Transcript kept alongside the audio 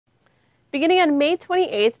Beginning on May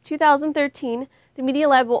 28, 2013, the Media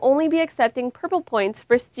Lab will only be accepting Purple Points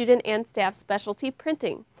for student and staff specialty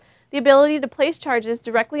printing. The ability to place charges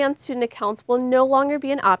directly on student accounts will no longer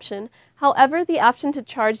be an option. However, the option to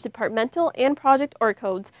charge departmental and project OR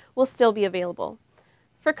codes will still be available.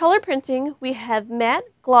 For color printing, we have matte,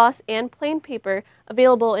 gloss, and plain paper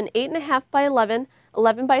available in 8.5 by 11,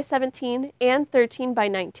 11 by 17, and 13 by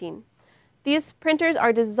 19. These printers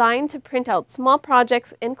are designed to print out small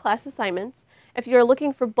projects and class assignments. If you are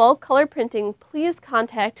looking for bulk color printing, please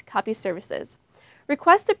contact Copy Services.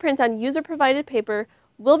 Requests to print on user-provided paper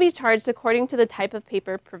will be charged according to the type of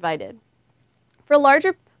paper provided. For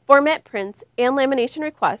larger format prints and lamination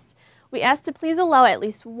requests, we ask to please allow at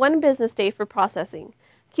least one business day for processing.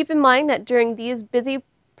 Keep in mind that during these busy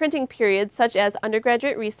printing periods, such as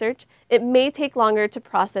undergraduate research, it may take longer to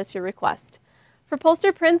process your request. For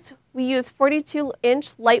poster prints, we use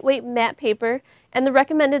 42-inch lightweight matte paper, and the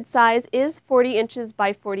recommended size is 40 inches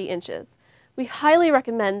by 40 inches. We highly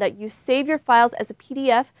recommend that you save your files as a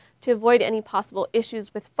PDF to avoid any possible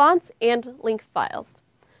issues with fonts and link files.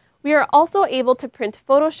 We are also able to print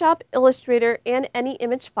Photoshop, Illustrator, and any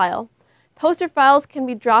image file. Poster files can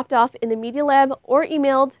be dropped off in the Media Lab or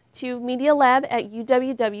emailed to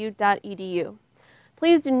medialab@uww.edu.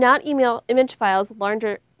 Please do not email image files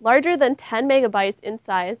larger than 10 megabytes in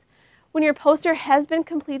size. When your poster has been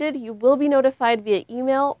completed, you will be notified via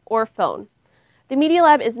email or phone. The Media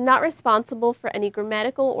Lab is not responsible for any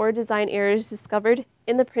grammatical or design errors discovered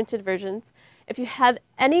in the printed versions. If you have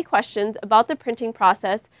any questions about the printing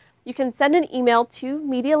process, you can send an email to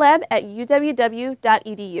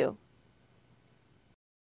medialab@uww.edu.